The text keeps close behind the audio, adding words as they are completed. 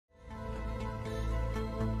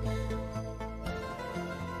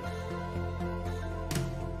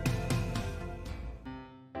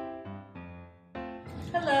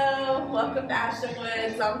Welcome to Ashton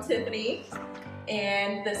Woods. I'm Tiffany,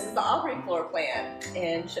 and this is the Aubrey floor plan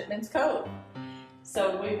in Shipman's Cove.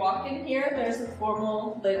 So we walk in here, there's a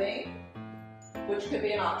formal living, which could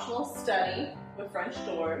be an optional study with French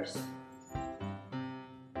doors.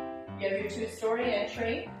 You have your two-story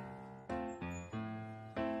entry.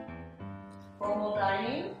 Formal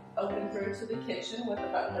dining, open through to the kitchen with the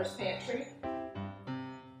butler's pantry.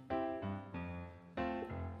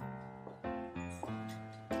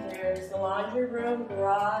 There's the laundry room,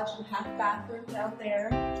 garage, and half bathroom down there.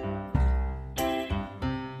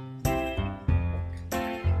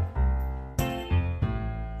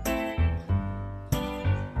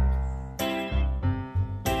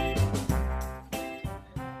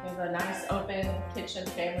 We have a nice open kitchen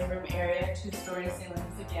family room area, two-story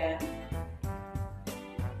ceilings again.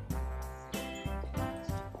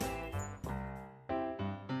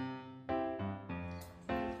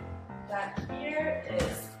 Back here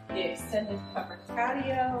is the extended covered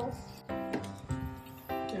patio.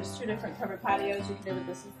 There's two different covered patios you can do.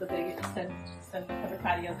 This is the big extended covered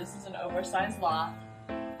patio. This is an oversized lot.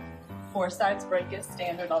 4 sides break is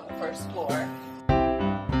standard on the first floor.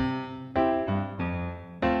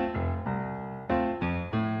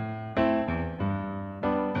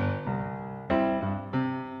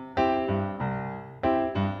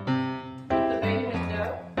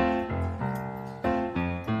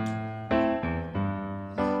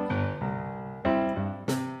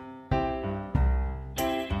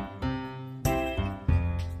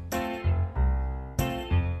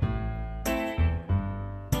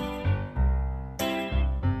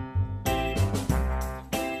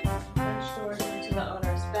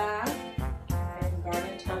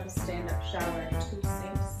 Shower and 2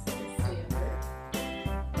 sinks is standard.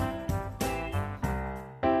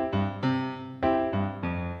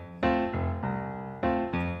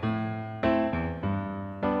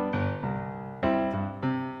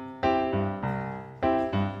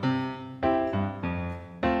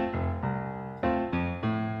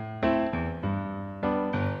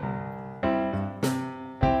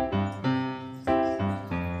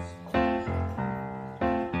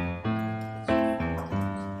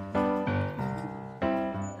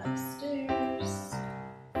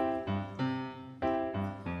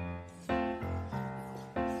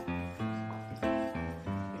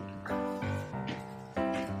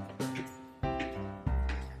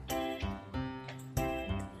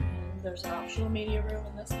 There's an optional media room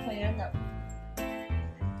in this plan.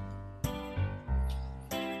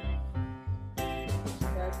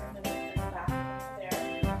 Bedroom and a bathroom there.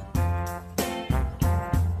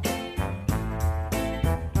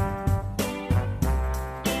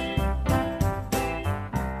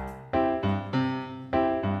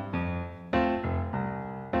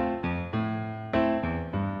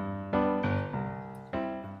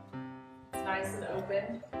 It's nice and open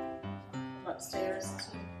from upstairs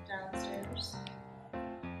to downstairs.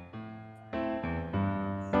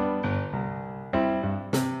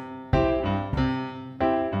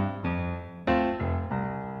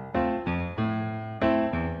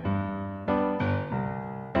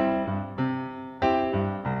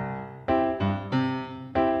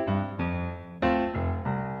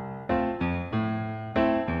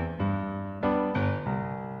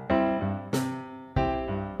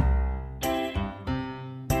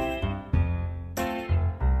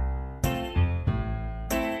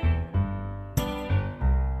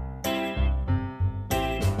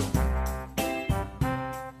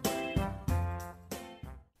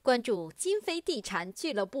关注金非地产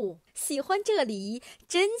俱乐部，喜欢这里，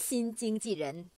真心经纪人。